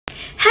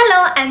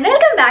and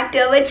welcome back to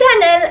our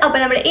channel. അപ്പോൾ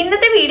നമ്മുടെ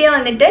ഇന്നത്തെ വീഡിയോ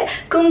വന്നിട്ട്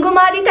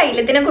കുങ്കുമാതി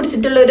തൈലത്തിനെ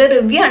കുറിച്ചിട്ടുള്ള ഒരു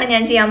റിവ്യൂ ആണ്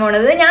ഞാൻ ചെയ്യാൻ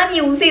പോകുന്നത്. ഞാൻ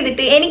യൂസ്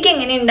ചെയ്തിട്ട് എനിക്ക്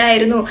എങ്ങനെ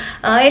ഉണ്ടായിരുന്നു,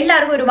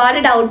 എല്ലാവർക്കും ഒരുപാട്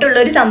ഡൗട്ട് ഉള്ള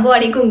ഒരു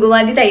സംഭവമാണ് ഈ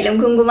കുങ്കുമാതി തൈലം.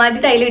 കുങ്കുമാതി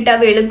തൈലം ഇട്ടാൽ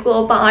വെളുക്കുവോ,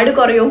 പാട്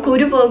കുറയോ,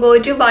 കുരു പോകുമോ,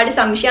 ഒരുപാട്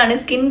സംശയമാണ്.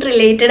 സ്കിൻ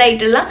റിലേറ്റഡ്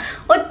ആയിട്ടുള്ള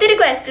ഒത്തിരി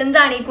ക്വസ്റ്റ്യൻസ്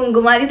ആണ് ഈ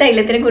കുങ്കുമാതി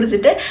തൈലത്തിനെ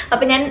കുറിച്ചിട്ട്.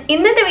 അപ്പോൾ ഞാൻ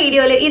ഇന്നത്തെ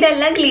വീഡിയോയിൽ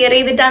ഇതെല്ലാം ക്ലിയർ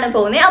ചെയ്തിട്ടാണ്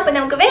പോകുന്നത്. അപ്പോൾ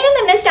നമുക്ക് വേഗം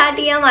തന്നെ സ്റ്റാർട്ട്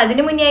ചെയ്യാം.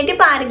 അതിന് മുന്നേ ആയിട്ട്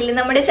ആരെങ്കിലും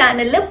നമ്മുടെ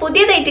ചാനലിൽ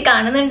പുതിയതായിട്ട്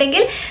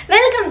കാണുന്നുണ്ടെങ്കിൽ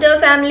വെൽക്കം ടു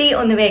ഫാമിലി.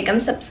 ഒന്ന് വേഗം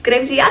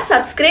സബ്സ്ക്രൈബ് ചെയ്യുക.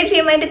 സബ്സ്ക്രൈബ്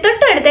ചെയ്യുമ്പോൾ അതിൻ്റെ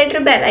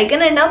തൊട്ടടുത്തായിട്ടൊരു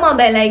ബെല്ലൈക്കൺ ഉണ്ടാവും. ആ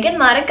ബെല്ലൈക്കൺ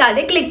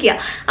മറക്കാതെ ക്ലിക്ക്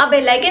ചെയ്യുക. ആ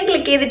ബെല്ലൈക്കൺ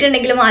ക്ലിക്ക്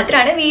ചെയ്തിട്ടുണ്ടെങ്കിൽ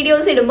മാത്രമാണ്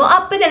വീഡിയോസ് ഇടുമ്പോൾ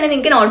അപ്പോൾ തന്നെ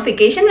നിങ്ങൾക്ക്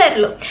നോട്ടിഫിക്കേഷൻ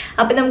വരുള്ളൂ.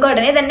 അപ്പോൾ നമുക്ക്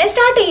ഉടനെ തന്നെ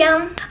സ്റ്റാർട്ട് ചെയ്യാം.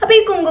 അപ്പോൾ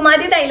ഈ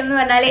കുങ്കുമാതി തൈലം എന്ന്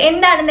പറഞ്ഞാൽ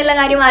എന്താണെന്നുള്ള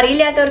കാര്യം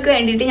അറിയില്ലാത്തവർക്ക്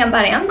വേണ്ടിയിട്ട് ഞാൻ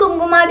പറയാം.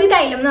 കുങ്കുമാതി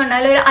തൈലം എന്ന്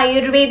പറഞ്ഞാൽ ഒരു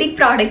ആയുർവേദിക്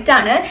പ്രോഡക്റ്റ്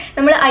ആണ്.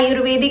 നമ്മൾ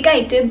ആയുർവേദിക്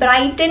ആയിട്ട്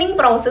ബ്രൈറ്റനിങ്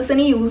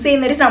പ്രോസസ്സിന് യൂസ്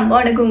ചെയ്യുന്ന ഒരു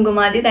സംഭവമാണ്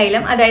കുങ്കുമാതി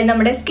തൈലം. അതായത്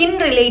നമ്മുടെ സ്കിൻ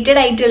റിലേറ്റഡ്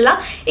ആയിട്ടുള്ള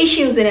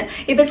ഇഷ്യൂസിന്,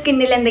 ഇപ്പോൾ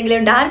സ്കിന്നിൽ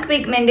എന്തെങ്കിലും ഡാർക്ക്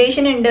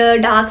പിഗ്മെന്റേഷൻ ഉണ്ട്,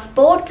 ഡാർക്ക്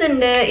സ്പോട്ട്സ്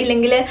ഉണ്ട്,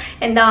 ഇല്ലെങ്കിൽ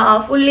എന്താ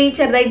ഫുള്ളി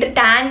ചെറുതായിട്ട്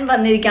ടാൻ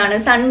വന്നിരിക്കുകയാണ്,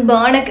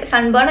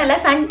 സൺബേൺ അല്ല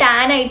സൺ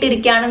ടാൻ ആയിട്ട്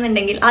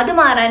ഇരിക്കുകയാണെന്നുണ്ടെങ്കിൽ അത്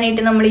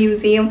മാറാനായിട്ട് നമ്മൾ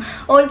യൂസ് ചെയ്യും.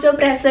 ഓൾസോ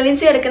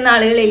പ്രസവിച്ച് കിടക്കുന്ന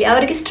ആളുകളില്ലേ,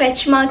 അവർക്ക്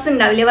സ്ട്രെച്ച് മാർക്സ്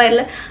ഉണ്ടാവില്ലേ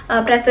വയറിൽ,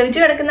 പ്രസവിച്ച്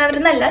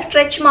കിടക്കുന്നവരെന്നല്ല,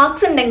 സ്ട്രെച്ച്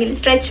മാർക്സ് ഉണ്ടെങ്കിൽ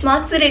സ്ട്രെച്ച്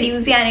മാർക്സ്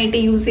റെഡ്യൂസ് ചെയ്യാനായിട്ട്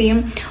യൂസ് ചെയ്യും.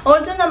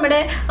 ഓൾസോ നമ്മുടെ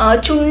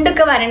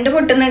ചുണ്ടൊക്കെ വരണ്ട്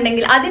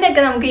പൊട്ടുന്നുണ്ടെങ്കിൽ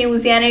അതിനൊക്കെ നമുക്ക്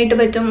യൂസ് ചെയ്യാനായിട്ട്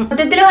പറ്റും.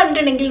 മൊത്തത്തിൽ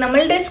പറഞ്ഞിട്ടുണ്ടെങ്കിൽ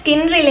നമ്മളുടെ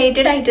സ്കിൻ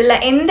റിലേറ്റഡ് ആയിട്ടുള്ള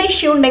എന്ത്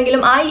ഇഷ്യൂ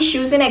ഉണ്ടെങ്കിലും ആ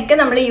ഇഷ്യൂസിനൊക്കെ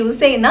നമ്മൾ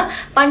യൂസ് ചെയ്യുന്ന,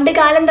 പണ്ട്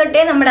കാലം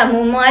തൊട്ടേ നമ്മുടെ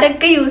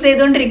അമ്മൂമ്മമാരൊക്കെ യൂസ്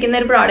ചെയ്തുകൊണ്ടിരിക്കുന്ന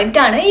ഒരു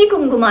പ്രോഡക്റ്റ് ആണ് ഈ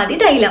കുങ്കുമാതി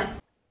തൈലം.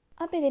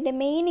 അപ്പോൾ ഇതിൻ്റെ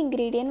മെയിൻ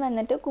ഇൻഗ്രീഡിയൻറ്റ്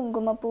വന്നിട്ട്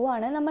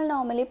കുങ്കുമപ്പൂവാണ്. നമ്മൾ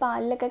നോർമലി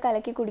പാലിലൊക്കെ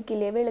കലക്കി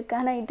കുടിക്കില്ലേ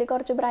വെളുക്കാനായിട്ട്,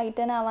 കുറച്ച്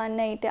ബ്രൈറ്റൻ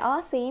ആവാനായിട്ട്, ആ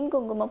സെയിം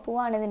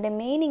കുങ്കുമപ്പൂവാണ് ഇതിൻ്റെ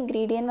മെയിൻ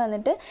ഇൻഗ്രീഡിയൻറ്റ്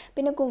വന്നിട്ട്.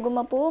 പിന്നെ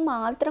കുങ്കുമപ്പൂവ്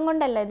മാത്രം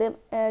കൊണ്ടല്ല ഇത്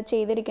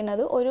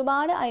ചെയ്തിരിക്കുന്നത്,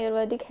 ഒരുപാട്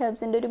ആയുർവേദിക്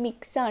ഹെർബ്സിൻ്റെ ഒരു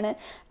മിക്സാണ്.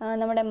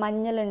 നമ്മുടെ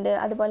മഞ്ഞളുണ്ട്,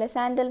 അതുപോലെ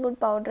സാൻഡൽവുഡ്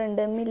പൗഡർ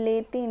ഉണ്ട്,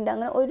 മില്ലേത്തി ഉണ്ട്,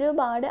 അങ്ങനെ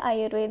ഒരുപാട്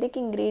ആയുർവേദിക്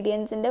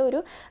ഇൻഗ്രീഡിയൻസിൻ്റെ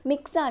ഒരു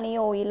മിക്സാണ് ഈ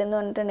ഓയിൽ എന്ന്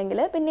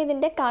പറഞ്ഞിട്ടുണ്ടെങ്കിൽ. പിന്നെ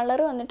ഇതിൻ്റെ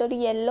കളർ വന്നിട്ട് ഒരു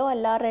യെല്ലോ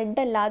അല്ല,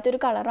 റെഡ്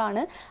അല്ലാത്തൊരു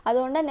കളറാണ്.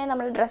 അതുകൊണ്ട് തന്നെ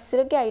നമ്മൾ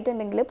ഡ്രസ്സിലൊക്കെ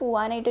ആയിട്ടുണ്ടെങ്കിൽ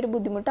പോകാനായിട്ടൊരു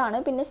ബുദ്ധിമുട്ടാണ്.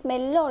 പിന്നെ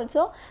സ്മെല്ല്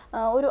ഓൾസോ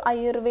ഒരു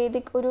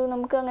ആയുർവേദിക്, ഒരു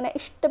നമുക്ക് അങ്ങനെ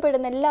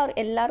ഇഷ്ടപ്പെടുന്ന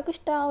എല്ലാവർക്കും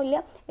ഇഷ്ടമാവില്ല,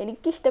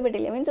 എനിക്ക്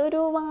ഇഷ്ടപ്പെട്ടില്ല. മീൻസ്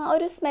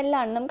ഒരു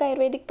സ്മെല്ലാണ്. നമുക്ക്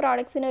ആയുർവേദിക്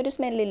പ്രോഡക്ട്സിന് ഒരു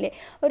സ്മെല്ലില്ലേ,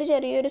 ഒരു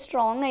ചെറിയൊരു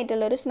സ്ട്രോങ്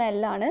ആയിട്ടുള്ള ഒരു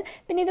സ്മെല്ലാണ്.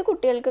 പിന്നെ ഇത്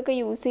കുട്ടികൾക്കൊക്കെ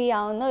യൂസ്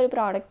ചെയ്യാവുന്ന ഒരു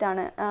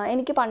പ്രോഡക്റ്റാണ്.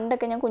 എനിക്ക്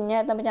പണ്ടൊക്കെ ഞാൻ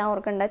കുഞ്ഞായിരുന്നപ്പോൾ ഞാൻ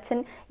ഓർക്കുന്നുണ്ട്, അച്ഛൻ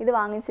ഇത്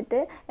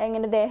വാങ്ങിച്ചിട്ട്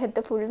ഇങ്ങനെ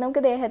ദേഹത്ത് ഫുൾ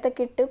നമുക്ക്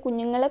ദേഹത്തൊക്കെ ഇട്ട്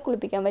കുഞ്ഞുങ്ങളെ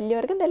കുളിപ്പിക്കാം.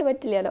 വലിയവർക്ക് എന്തായാലും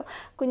പറ്റില്ലല്ലോ.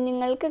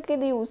 കുഞ്ഞുങ്ങൾക്കൊക്കെ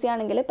ഇത് യൂസ്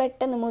ചെയ്യുകയാണെങ്കിൽ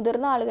പെട്ടെന്ന്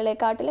മുതിർന്ന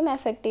ആളുകളെക്കാട്ടിലും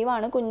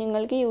എഫക്റ്റീവാണ്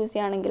കുഞ്ഞുങ്ങൾക്ക് യൂസ്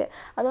ചെയ്യുകയാണെങ്കിൽ.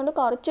 അതുകൊണ്ട്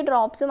കുറച്ച്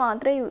ഡ്രോപ്സ്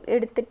മാത്രമേ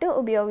എടുത്തിട്ട്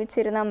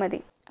ഉപയോഗിച്ചിരുന്നാൽ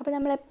മതി. അപ്പോൾ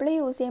നമ്മൾ എപ്പോഴും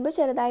യൂസ് ചെയ്യുമ്പോൾ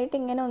ചെറുതായിട്ട്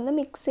ഇങ്ങനെ ഒന്ന്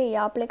മിക്സ്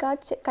ചെയ്യുക. അപ്പോഴേക്ക് ആ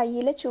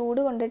കയ്യിലെ ചൂട്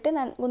കൊണ്ടിട്ട്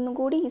ഒന്നും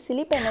കൂടി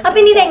ഈസിലി പെട്ടെന്ന്. അപ്പോൾ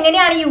ഇനി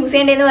ഇതെങ്ങനെയാണ് യൂസ്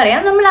ചെയ്യേണ്ടതെന്ന്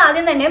പറയാം. നമ്മൾ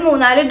ആദ്യം തന്നെ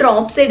 3-4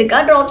 ഡ്രോപ്സ് എടുക്കുക.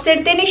 ഡ്രോപ്സ്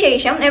എടുത്തതിന്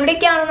ശേഷം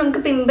എവിടേക്കാണോ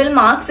നമുക്ക് പിമ്പിൾ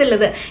മാർക്സ്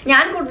ഉള്ളത്,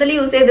 ഞാൻ കൂടുതൽ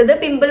യൂസ് ചെയ്തത്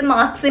പിമ്പിൾ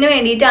മാർക്സിന്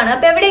വേണ്ടിയിട്ടാണ്.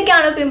 അപ്പോൾ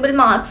എവിടേക്കാണോ പിമ്പിൾ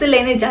മാർക്സ്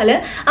ഉള്ളതെന്ന് വെച്ചാൽ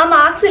ആ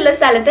മാർക്സ് ഉള്ള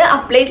സ്ഥലത്ത്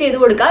അപ്ലൈ ചെയ്ത്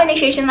കൊടുക്കുക.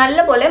 അതിനുശേഷം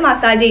നല്ലപോലെ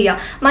മസാജ് ചെയ്യുക.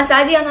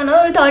 മസാജ് ചെയ്യാന്ന്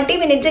പറഞ്ഞാൽ ഒരു 30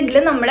 മിനിറ്റ്സ്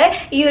എങ്കിലും നമ്മുടെ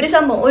ഈ ഒരു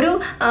സംഭവം, ഒരു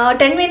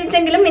 10 മിനിറ്റ്സ്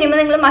എങ്കിലും മിനിമം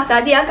നിങ്ങൾ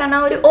മസാജ് ചെയ്യുക. കാരണം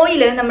ആ ഒരു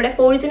ഓയിൽ നമ്മുടെ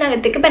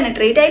പോഴ്സിനകത്തേക്ക്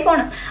പെനട്രേറ്റ് ആയി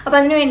പോകണം. അപ്പോൾ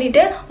അതിന്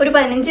വേണ്ടിയിട്ട് ഒരു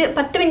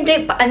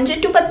 5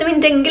 to 10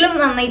 മിനിറ്റ് എങ്കിലും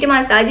നന്നായിട്ട്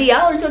മസാജ്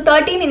ചെയ്യുക. ഓൾസോ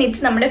 30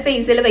 മിനിറ്റ്സ് നമ്മുടെ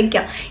ഫേസിൽ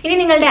വയ്ക്കുക. ഇനി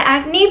നിങ്ങളുടെ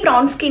ആക്നി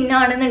പ്രോൺ സ്കിൻ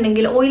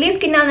ആണെന്നുണ്ടെങ്കിൽ, ഓയിലി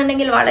സ്കിൻ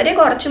ആണെന്നുണ്ടെങ്കിൽ വളരെ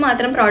കുറച്ച്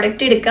മാത്രം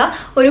പ്രോഡക്റ്റ് എടുക്കുക.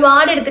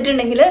 ഒരുപാട്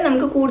എടുത്തിട്ടുണ്ടെങ്കിൽ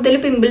നമുക്ക് കൂടുതൽ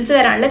പിമ്പിൾസ്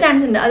വരാനുള്ള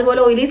ചാൻസ് ഉണ്ട്.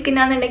 അതുപോലെ ഓയിലി സ്കിൻ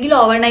ആണെന്നുണ്ടെങ്കിൽ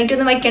ഓവർനൈറ്റ്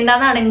ഒന്നും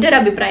വയ്ക്കേണ്ടതാണ് എൻ്റെ ഒരു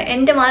അഭിപ്രായം,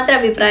 എൻ്റെ മാത്രം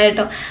അഭിപ്രായം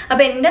കേട്ടോ.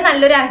 അപ്പോൾ എൻ്റെ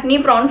നല്ലൊരു ആക്നി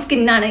പ്രോൺ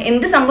സ്കിന്നാണ്.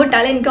 എന്ത് സംഭവം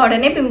ഇട്ടാലും എനിക്ക്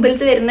ഉടനെ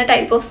പിമ്പിൾസ് വരുന്ന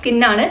ടൈപ്പ് ഓഫ്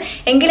സ്കിന്നാണ്.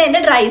 എങ്കിലും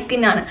എൻ്റെ ഡ്രൈ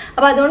സ്കിന്നാണ്.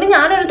 അപ്പോൾ അതുകൊണ്ട്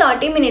ഞാനൊരു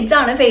 30 മിനിറ്റ്സ്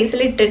ആണ്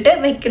ഫേസിൽ ഇട്ടിട്ട്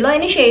വെക്കുള്ളൂ.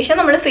 അതിന് ശേഷം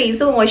നമ്മൾ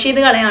ഫേസ് വാഷ് ചെയ്ത്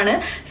കളയാണ്.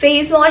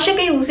 ഫേസ് വാഷ്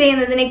ഒക്കെ യൂസ്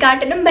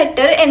ചെയ്യുന്നതിനെക്കാട്ടിലും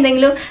ബെറ്റർ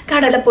എന്തെങ്കിലും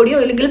കടലപ്പൊടിയോ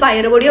അല്ലെങ്കിൽ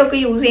പയറുപൊടിയോ ഒക്കെ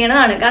യൂസ്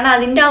ചെയ്യണതാണ്. കാരണം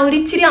അതിൻ്റെ ആ ഒരു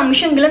ഇച്ചിരി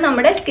അംശമെങ്കിലും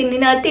നമ്മുടെ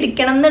സ്കിന്നിനകത്ത്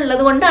ഇരിക്കണം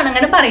എന്നുള്ളത് കൊണ്ടാണ്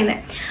അങ്ങനെ പറയുന്നത്.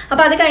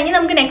 അപ്പോൾ അത് കഴിഞ്ഞ്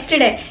നമുക്ക്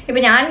നെക്സ്റ്റ് ഡേ,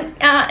 ഇപ്പോൾ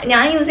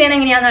ഞാൻ യൂസ് ചെയ്യാൻ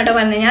എങ്ങനെയാണെന്ന് കേട്ടോ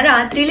പറഞ്ഞത്. ഞാൻ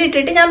രാത്രിയിൽ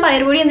ഇട്ടിട്ട് ഞാൻ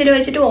പയറുപൊടി എന്തെങ്കിലും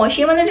വെച്ചിട്ട് വാഷ്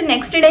ചെയ്യും. എന്നിട്ട്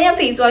നെക്സ്റ്റ് ഡേ ഞാൻ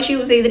ഫേസ് വാഷ്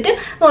യൂസ് ചെയ്തിട്ട്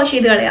വാഷ്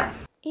ചെയ്ത് കളയാം.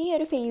 ഈ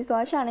ഒരു ഫേസ്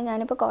വാഷാണ്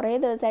ഞാനിപ്പോൾ കുറേ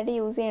ദിവസമായിട്ട്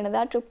യൂസ് ചെയ്യണത്.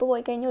 ആ ട്രിപ്പ്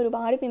പോയി കഴിഞ്ഞാൽ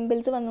ഒരുപാട്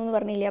പിമ്പിൾസ് വന്നു എന്ന്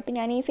പറഞ്ഞില്ലേ, അപ്പോൾ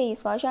ഞാൻ ഈ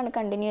ഫേസ് വാഷാണ്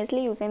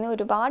കണ്ടിന്യൂസ്ലി യൂസ് ചെയ്യുന്നത്.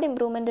 ഒരുപാട്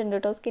ഇമ്പ്രൂവ്മെൻറ്റ് ഉണ്ട്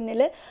കേട്ടോ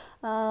സ്കിന്നിൽ.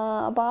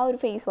 അപ്പോൾ ആ ഒരു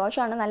ഫേസ്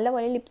വാഷാണ്.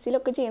 നല്ലപോലെ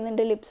ലിപ്സിലൊക്കെ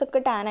ചെയ്യുന്നുണ്ട്, ലിപ്സൊക്കെ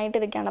ടാനായിട്ട്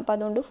ഇരിക്കുകയാണ്. അപ്പോൾ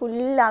അതുകൊണ്ട് ഫുൾ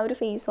ആ ഒരു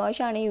ഫേസ്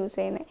വാഷാണ് യൂസ്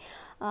ചെയ്യുന്നത്.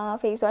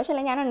 ഫേസ് വാഷ്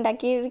അല്ല, ഞാൻ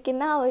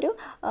ഉണ്ടാക്കിയിരിക്കുന്ന ആ ഒരു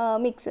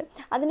മിക്സ്.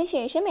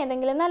 അതിനുശേഷം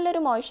ഏതെങ്കിലും നല്ലൊരു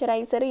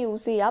മോയ്സ്ചറൈസർ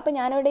യൂസ് ചെയ്യുക. അപ്പോൾ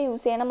ഞാനിവിടെ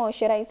യൂസ് ചെയ്യണ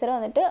മോയ്സ്ചറൈസർ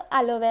വന്നിട്ട്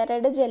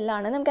അലോവേറയുടെ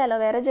ജെല്ലാണ്. നമുക്ക്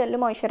അലോവേറ ജെല്ല്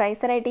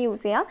മോയ്സ്ചറൈസറായിട്ട്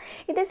യൂസ് ചെയ്യാം.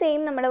 ഇത്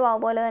സെയിം നമ്മുടെ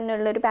പോലെ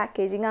തന്നെയുള്ളൊരു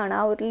പാക്കേജിംഗ് ആണ്.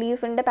 ആ ഒരു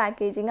ലീഫിൻ്റെ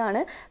പാക്കേജിംഗ്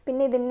ആണ്.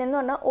 പിന്നെ ഇതിനെന്ന്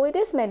പറഞ്ഞാൽ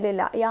ഒരു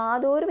സ്മെല്ലില്ല,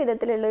 യാതൊരു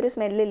വിധത്തിലുള്ളൊരു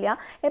സ്മെല്ലില്ല.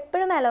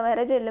 എപ്പോഴും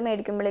അലോവേറ ജെല്ല്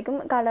മേടിക്കുമ്പോഴേക്കും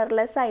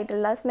കളർലെസ്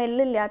ആയിട്ടുള്ള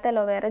സ്മെല്ലില്ലാത്ത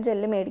അലോവേറ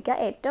ജെല്ല് മേടിക്കുക.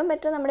 ഏറ്റവും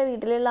ബെറ്റർ നമ്മുടെ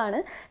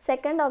വീട്ടിലുള്ളതാണ്.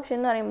 സെക്കൻഡ് ഓപ്ഷൻ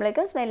എന്ന്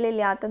പറയുമ്പോഴേക്കും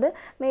സ്മെല്ലില്ലാത്തത്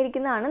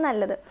മേടിക്കുന്നതാണ്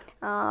നല്ലത്.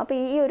 അപ്പോൾ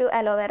ഈ ഒരു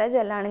അലോവേറ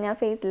ജെല്ലാണ് ഞാൻ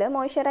ഫേസിൽ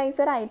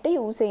മോയ്സ്ചറൈസറായിട്ട്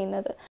യൂസ്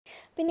ചെയ്യുന്നത്.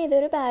 പിന്നെ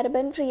ഇതൊരു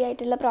പാരബൻ ഫ്രീ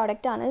ആയിട്ടുള്ള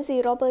പ്രോഡക്റ്റാണ്.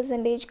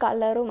 0%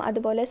 കളറും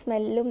അതുപോലെ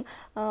സ്മെല്ലും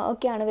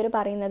ഒക്കെയാണ് ഇവർ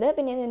പറയുന്നത്.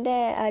 പിന്നെ ഇതിൻ്റെ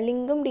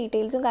ലിങ്കും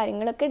ഡീറ്റെയിൽസും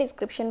കാര്യങ്ങളൊക്കെ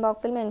ഡിസ്ക്രിപ്ഷൻ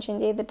ബോക്സിൽ മെൻഷൻ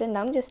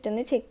ചെയ്തിട്ടുണ്ടാകും. ജസ്റ്റ്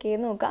ഒന്ന് ചെക്ക്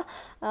ചെയ്ത് നോക്കുക.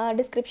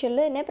 ഡിസ്ക്രിപ്ഷനിൽ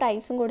തന്നെ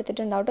പ്രൈസും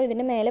കൊടുത്തിട്ടുണ്ടാവും കേട്ടോ.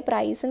 ഇതിൻ്റെ മേലെ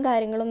പ്രൈസും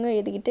കാര്യങ്ങളൊന്നും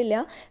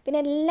എഴുതിയിട്ടില്ല. പിന്നെ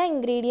എല്ലാ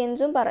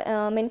ഇൻഗ്രീഡിയൻസും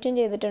മെൻഷൻ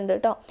ചെയ്തിട്ടുണ്ട്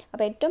കേട്ടോ.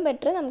 അപ്പോൾ ഏറ്റവും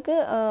ബെറ്റർ നമുക്ക്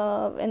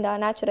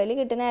നാച്ചുറലി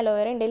കിട്ടുന്ന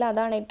അലോവേറ ഉണ്ടെങ്കിൽ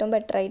അതാണ് ഏറ്റവും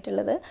ബെറ്റർ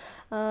ആയിട്ടുള്ളത്.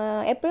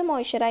 എപ്പോഴും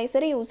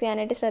മോയ്സ്ചറൈസർ യൂസ്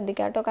ചെയ്യാനായിട്ട്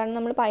ശ്രദ്ധിക്കുക കേട്ടോ. കാരണം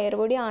നമ്മൾ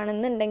പയറുപൊടി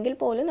ആണെന്നുണ്ടെങ്കിൽ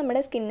പോലും നമ്മുടെ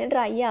സ്കിന്ന്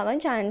ഡ്രൈ ആവാൻ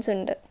ചാൻസ്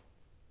ഉണ്ട്.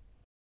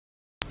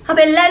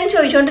 അപ്പോൾ എല്ലാവരും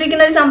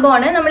ചോദിച്ചുകൊണ്ടിരിക്കുന്ന ഒരു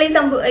സംഭവമാണ്, നമ്മൾ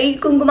ഈ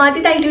കുങ്കുമാതി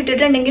തൈര്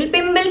ഇട്ടിട്ടുണ്ടെങ്കിൽ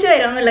പിമ്പിൾസ്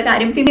വരുമോ എന്നുള്ള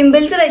കാര്യം.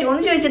 പിമ്പിൾസ് വരുമോ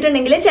എന്ന്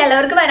ചോദിച്ചിട്ടുണ്ടെങ്കിൽ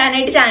ചിലവർക്ക്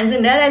വരാനായിട്ട് ചാൻസ്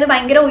ഉണ്ട്. അതായത്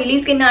ഭയങ്കര ഓയിലി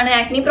സ്കിന്നാണ്,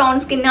 ആക്നി പ്രോൺ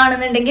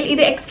സ്കിന്നാണെന്നുണ്ടെങ്കിൽ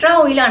ഇത് എക്സ്ട്രാ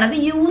ഓയിലാണ്, അത്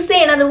യൂസ്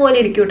ചെയ്യണത് പോലെ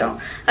ഇരിക്കും കേട്ടോ.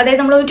 അതായത്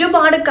നമ്മൾ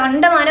ഒരുപാട്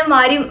കണ്ടമാനം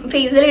വാരി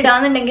ഫേസിൽ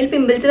ഇടാന്നുണ്ടെങ്കിൽ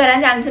പിമ്പിൾസ് വരാൻ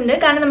ചാൻസ് ഉണ്ട്.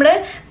 കാരണം നമ്മുടെ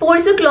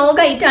പോഴ്സ്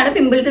ക്ലോഗ് ആയിട്ടാണ്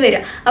പിമ്പിൾസ്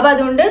വരിക. അപ്പോൾ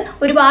അതുകൊണ്ട്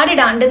ഒരുപാട്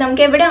ഇടാണ്ട്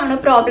നമുക്ക് എവിടെയാണ്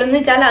പ്രോബ്ലം എന്ന്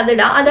വെച്ചാൽ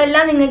അതിടാം.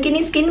 അതല്ല നിങ്ങൾക്ക്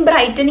ഇനി സ്കിൻ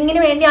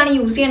ബ്രൈറ്റനിങ്ങിന് വേണ്ടിയാണ്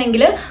യൂസ്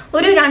ചെയ്യണമെങ്കിൽ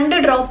ഒരു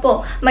 2 ഡ്രോപ്പോ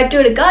മറ്റും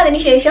എടുക്കുക.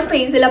 അതിനുശേഷം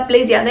ഫേസിൽ അപ്ലൈ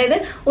ചെയ്യുക. അതായത്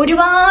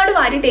ഒരുപാട്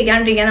വാരി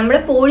തേക്കാണ്ടിരിക്കുക. നമ്മുടെ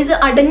പോഴ്സ്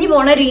അടഞ്ഞു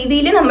പോണ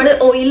രീതിയിൽ നമ്മൾ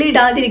ഓയിൽ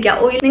ഇടാതിരിക്കുക.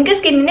 ഓയിൽ നിങ്ങൾക്ക്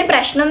സ്കിന്നിന്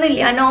പ്രശ്നമൊന്നും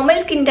ഇല്ല, നോർമൽ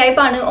സ്കിൻ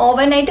ടൈപ്പ് ആണ്,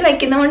 ഓവർനൈറ്റ്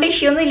വെക്കുന്നതുകൊണ്ട്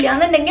ഇഷ്യൂ ഒന്നും ഇല്ല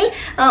എന്നുണ്ടെങ്കിൽ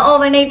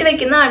ഓവർനൈറ്റ്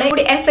വെക്കുന്നതാണ്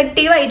കൂടി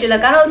എഫക്റ്റീവ്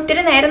ആയിട്ടുള്ളത്. കാരണം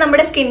ഒത്തിരി നേരം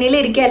നമ്മുടെ സ്കിന്നിൽ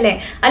ഇരിക്കുകയല്ലേ.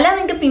 അല്ല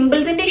നിങ്ങൾക്ക്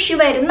പിമ്പിൾസിന്റെ ഇഷ്യൂ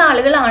വരുന്ന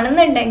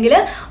ആളുകളാണെന്നുണ്ടെങ്കിൽ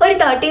ഒരു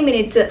 30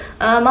 മിനിറ്റ്സ്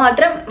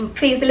മാത്രം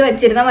ഫേസിൽ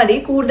വെച്ചിരുന്നാൽ മതി.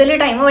 കൂടുതൽ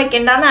ടൈം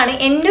വെക്കേണ്ടെന്നാണ്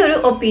എൻ്റെ ഒരു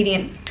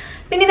ഒപ്പീനിയൻ.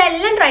 പിന്നെ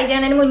ഇതെല്ലാം ട്രൈ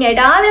ചെയ്യുന്നതിന്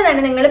മുന്നായിട്ട് ആദ്യം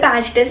തന്നെ നിങ്ങൾ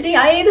പാച്ച് ടെസ്റ്റ്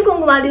ചെയ്യുക. ഏത്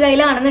കുങ്കുമാതി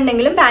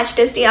തൈലാണെന്നുണ്ടെങ്കിലും പാച്ച്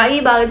ടെസ്റ്റ് ചെയ്യുക. ഈ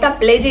ഭാഗത്ത്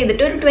അപ്ലൈ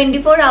ചെയ്തിട്ട് ഒരു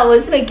 24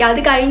 hours വെക്കുക.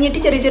 അത് കഴിഞ്ഞിട്ട്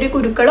ചെറിയ ചെറിയ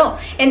കുരുക്കളോ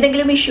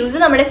എന്തെങ്കിലും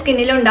ഇഷ്യൂസ് നമ്മുടെ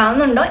സ്കിന്നിൽ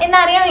ഉണ്ടാകുന്നുണ്ടോ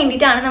എന്നറിയാൻ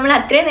വേണ്ടിയിട്ടാണ് നമ്മൾ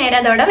അത്രയും നേരം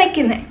അതവിടെ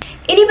വെക്കുന്നത്.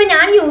 ഇനിയിപ്പോൾ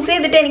ഞാൻ യൂസ്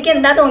ചെയ്തിട്ട് എനിക്ക്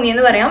എന്താ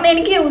തോന്നിയെന്ന് പറയാം.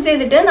 എനിക്ക് യൂസ്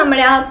ചെയ്തിട്ട്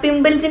നമ്മുടെ ആ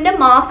പിമ്പിൾസിന്റെ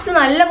മാർക്സ്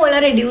നല്ലപോലെ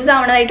റെഡ്യൂസ്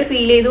ആവണതായിട്ട്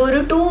ഫീൽ ചെയ്തു. ഒരു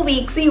 2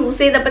 weeks യൂസ്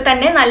ചെയ്തപ്പോൾ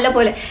തന്നെ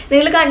നല്ലപോലെ.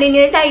 നിങ്ങൾ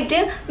കണ്ടിന്യൂസ് ആയിട്ട്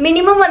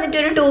മിനിമം വന്നിട്ട്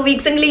ഒരു 2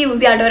 weeks എങ്കിലും യൂസ്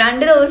ചെയ്യാം കേട്ടോ.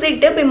 2 ദിവസം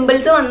ഇട്ട്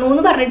പിമ്പിൾസ് വന്നു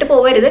എന്ന് പറഞ്ഞിട്ട്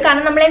പോകരുത്.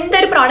 കാരണം നമ്മൾ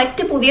എന്തൊരു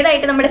പ്രോഡക്റ്റ്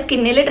പുതിയതായിട്ട് നമ്മുടെ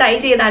സ്കിന്നിൽ ട്രൈ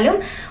ചെയ്താലും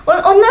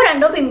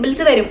 1-2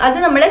 പിമ്പിൾസ് വരും. അത്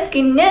നമ്മുടെ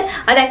സ്കിന്ന്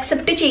അത്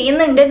അക്സെപ്റ്റ്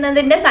ചെയ്യുന്നുണ്ട്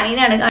എന്നതിന്റെ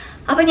സൈനാണ്.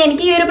 അപ്പോൾ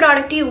എനിക്ക് ഈ ഒരു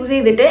പ്രോഡക്റ്റ് യൂസ്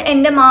ചെയ്തിട്ട്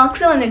എൻ്റെ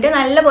മാർക്സ് വന്നിട്ട്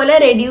നല്ലപോലെ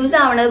റെഡ്യൂസ്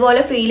ആവണത്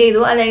പോലെ ഫീൽ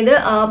ചെയ്തു. അതായത്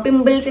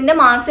പിമ്പിൾസിന്റെ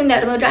മാർക്സ്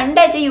ഉണ്ടായിരുന്നു. 2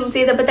 ആഴ്ച യൂസ്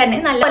ചെയ്തപ്പോൾ തന്നെ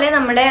നല്ലപോലെ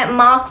നമ്മുടെ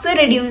മാർക്സ്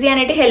റെഡ്യൂസ്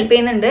ചെയ്യാനായിട്ട് ഹെൽപ്പ്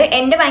ചെയ്യുന്നുണ്ട്.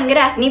 എൻ്റെ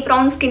ഭയങ്കര ആക്നി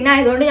പ്രോൺ സ്കിൻ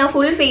ആയതുകൊണ്ട് ഞാൻ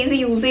ഫുൾ ഫേസ്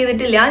യൂസ്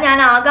ചെയ്തിട്ടില്ല. ഞാൻ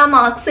ആകെ ആ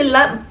മാർക്സ്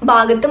ഉള്ള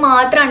ഭാഗത്ത്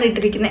മാത്രമാണ്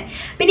ഇട്ടിരിക്കുന്നത്.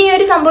 പിന്നെ ഈ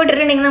ഒരു സംഭവം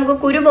ഇട്ടിട്ടുണ്ടെങ്കിൽ നമുക്ക്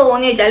കുരു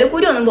പോകുമെന്ന് ചോദിച്ചാൽ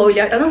കുരു ഒന്നും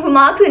പോവില്ല കേട്ടോ. നമുക്ക്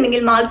മാർക്സ്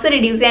ഉണ്ടെങ്കിൽ മാർക്സ്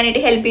റെഡ്യൂസ്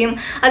ചെയ്യാനായിട്ട് ഹെൽപ്പ് ചെയ്യും.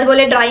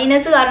 അതുപോലെ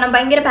ഡ്രൈനെസ് കാരണം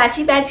ഭയങ്കര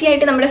പാച്ചി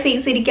ആയിട്ട് നമ്മുടെ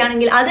ഫേസ്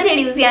ഇരിക്കുകയാണെങ്കിൽ അത്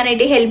റെഡ്യൂസ്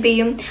ചെയ്യാനായിട്ട് ഹെൽപ്പ്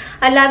ചെയ്യും.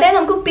 അല്ലാതെ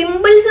നമുക്ക്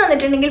പിമ്പിൾസ്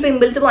വന്നിട്ടുണ്ടെങ്കിൽ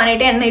പിമ്പിൾസ്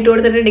പോകാനായിട്ട് എണ്ണ ഇട്ട്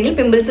കൊടുത്തിട്ടുണ്ടെങ്കിൽ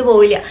പിമ്പിൾസ്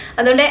പോവില്ല.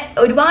 അതുകൊണ്ട്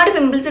ഒരുപാട്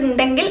പിമ്പിൾസ്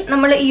ഉണ്ടെങ്കിൽ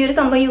നമ്മൾ ഈ ഒരു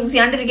സംഭവം യൂസ്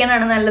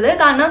ചെയ്യാണ്ടിരിക്കാനാണ് നല്ലത്.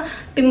 കാരണം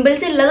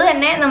പിമ്പിൾസ് ഉള്ളത്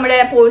തന്നെ നമ്മുടെ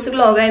പോഴ്സ്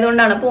ക്ലോഗ്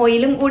ആയതുകൊണ്ടാണ്. അപ്പോൾ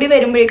ഓയിലും കൂടി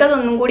വരുമ്പോഴേക്കും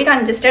അതൊന്നും കൂടി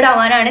കൺജസ്റ്റഡ്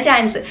ആവാനാണ്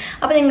ചാൻസ്.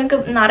 അപ്പോൾ നിങ്ങൾക്ക്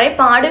നിറയെ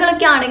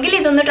പാടുകളൊക്കെ ആണെങ്കിൽ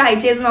ഇതൊന്ന് ട്രൈ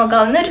ചെയ്ത്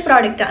നോക്കാവുന്ന ഒരു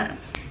പ്രോഡക്റ്റ് ആണ്.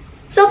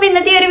 സോ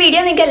ഇന്നത്തെ ഒരു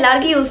വീഡിയോ നിങ്ങൾക്ക്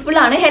എല്ലാവർക്കും യൂസ്ഫുൾ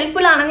ആണ്,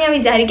 ഹെൽപ്ഫുൾ ആണെന്ന് ഞാൻ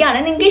വിചാരിക്കുകയാണ്.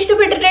 നിങ്ങൾക്ക്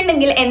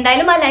ഇഷ്ടപ്പെട്ടിട്ടുണ്ടെങ്കിൽ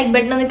എന്തായാലും ആ ലൈക്ക്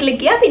ബട്ടൺ ഒന്ന്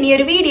ക്ലിക്ക് ചെയ്യുക. പിന്നെ ഈ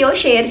ഒരു വീഡിയോ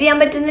ഷെയർ ചെയ്യാൻ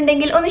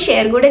പറ്റുന്നുണ്ടെങ്കിൽ ഒന്ന്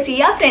ഷെയർ കൂടെ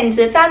ചെയ്യുക.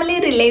 ഫ്രണ്ട്സ്, ഫാമിലി,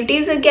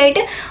 റിലേറ്റീവ്സ് ഒക്കെ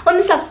ആയിട്ട്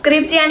ഒന്ന്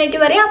സബ്സ്ക്രൈബ് ചെയ്യാനായിട്ട്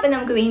പറയാം. അപ്പോൾ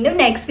നമുക്ക് വീണ്ടും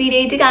നെക്സ്റ്റ്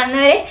വീഡിയോ ആയിട്ട്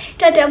കാണുന്നവരെ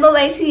ടാറ്റാ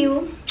ബൈ, സീ യു.